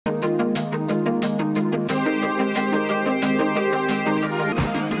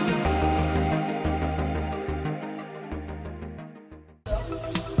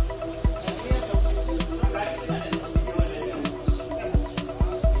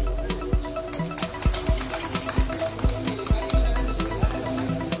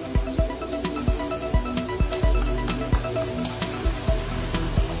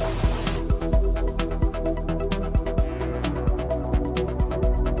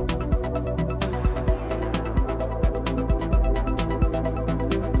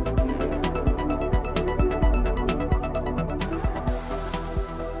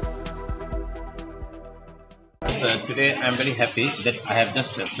I am very happy that I have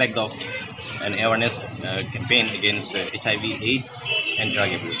just flagged off an awareness campaign against HIV/AIDS and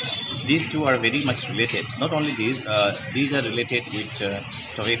drug abuse. These two are very much related. Not only these are related with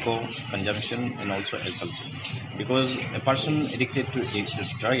tobacco consumption and also alcohol. Because a person addicted to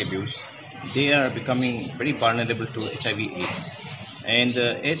drug abuse, they are becoming very vulnerable to HIV/AIDS. And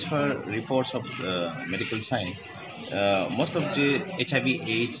as per reports of medical science, most of the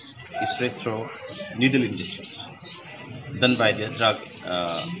HIV/AIDS is spread through needle injections done by the drug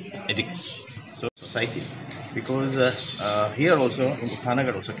addicts. So society, because here also in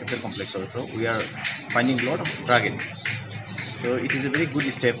ITANAGAR also capital complex also we are finding a lot of drug addicts. So it is a very good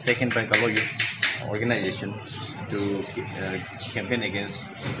step taken by GALO youth organization to campaign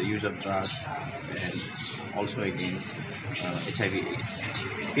against the use of drugs and also against HIV/AIDS.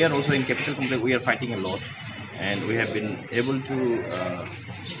 Here also in capital complex we are fighting a lot, and we have been able to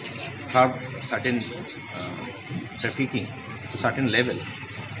curb certain trafficking to certain level.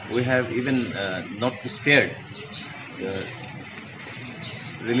 We have even not spared the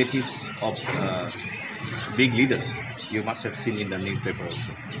relatives of big leaders. You must have seen in the newspaper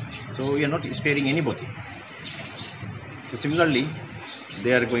also. So we are not sparing anybody. So similarly,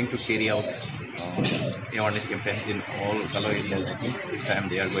 they are going to carry out awareness campaign in all GALO areas. I think this time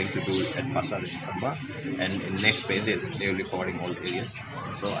they are going to do it at BASAR and in next phases they will be covering all areas.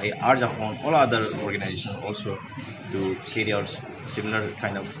 So I urge upon all other organizations also to carry out similar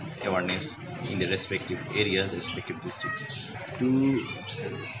kind of awareness in the respective areas, respective districts. To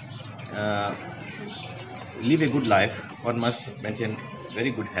live a good life, one must maintain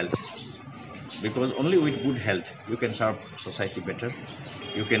very good health. Because only with good health you can serve society better,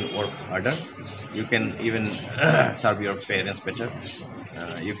 you can work harder, you can even serve your parents better,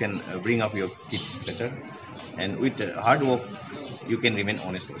 you can bring up your kids better, and with hard work you can remain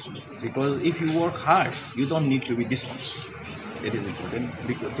honest also. Because if you work hard, you don't need to be dishonest. It is important,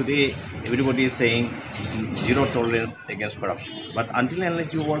 because today everybody is saying zero tolerance against corruption, but until and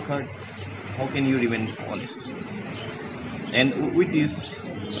unless you work hard, how can you remain honest? And with this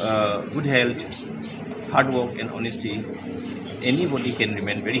good health, hard work and honesty, anybody can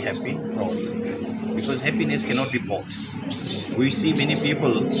remain very happy, proud. Because happiness cannot be bought. We see many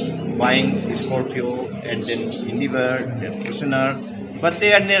people buying Scorpio and then Endeavor, then Fortuner, but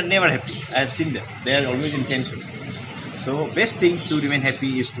they are never happy. I have seen them. They are always in tension. So best thing to remain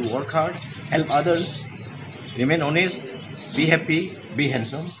happy is to work hard, help others, remain honest, be happy, be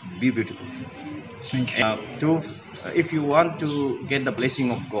handsome, be beautiful. Thank you. If you want to get the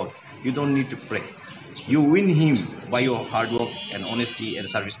blessing of God, you don't need to pray. You win Him by your hard work and honesty and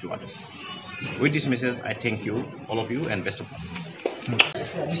service to others. With this message, I thank you, all of you, and best of luck.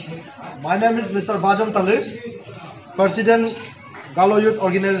 My name is Mr. Bajam Talib, President GALO Youth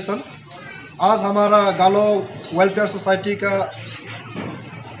Organization. आज हमारा GALO welfare society का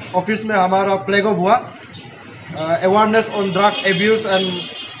office में हमारा flag of हुआ awareness on drug abuse and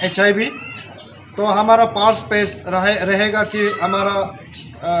HIV। तो हमारा parse page रहेगा कि हमारा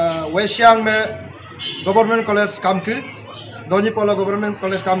वेस्ट सियांग में government college Kamki, Donyi Polo government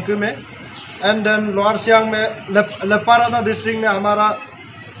college Kamki में, एंड देन लोअर सियांग में लेपारादा डिस्ट्रिक्ट में हमारा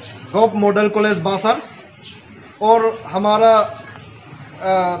गवर्नमेंट मॉडल कॉलेज बासर, और हमारा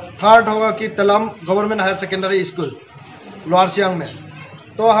थर्ड होगा कि तलाम government higher secondary school lower Siang में।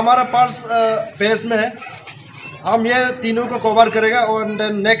 तो हमारा पार्स पेज में हम ये तीनों को कवर करेगा, और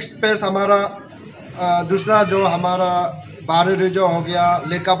देन नेक्स्ट पेज हमारा दूसरा जो हमारा बारिरिजो हो गया,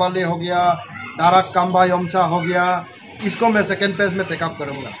 लिकाबाली हो गया, दारक काम्बा योमचा हो गया, इसको मैं सेकेंड पेज में टेकअप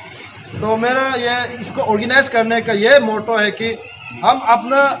करूँगा। तो मेरा ये इसको ऑर्गेनाइज करने का ये मोटो है कि हम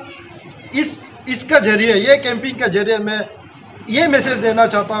अपना इसका जरिए, ये कैंपिंग के जरिए मैं ये मैसेज देना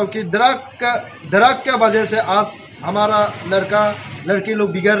चाहता हूँ कि ड्रग के वजह से आज हमारा लड़की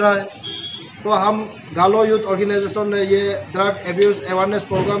लोग बिगड़ रहा है। तो हम GALO यूथ ऑर्गेनाइजेशन ने ये ड्रग एब्यूज अवेयरनेस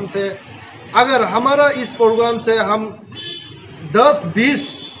प्रोग्राम से, अगर हमारा इस प्रोग्राम से हम 10-20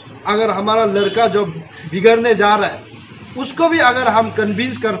 अगर हमारा लड़का जो बिगड़ने जा रहा है उसको भी अगर हम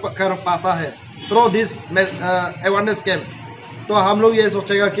कन्विंस कर पाता है थ्रू दिस अवेयरनेस कैंप, तो हम लोग ये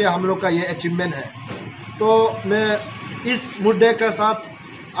सोचेगा कि हम लोग का ये अचीवमेंट है। तो मैं इस मुद्दे के साथ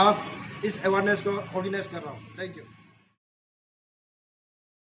आज इस अवेयरनेस को ऑर्गेनाइज कर रहा हूँ। Thank you.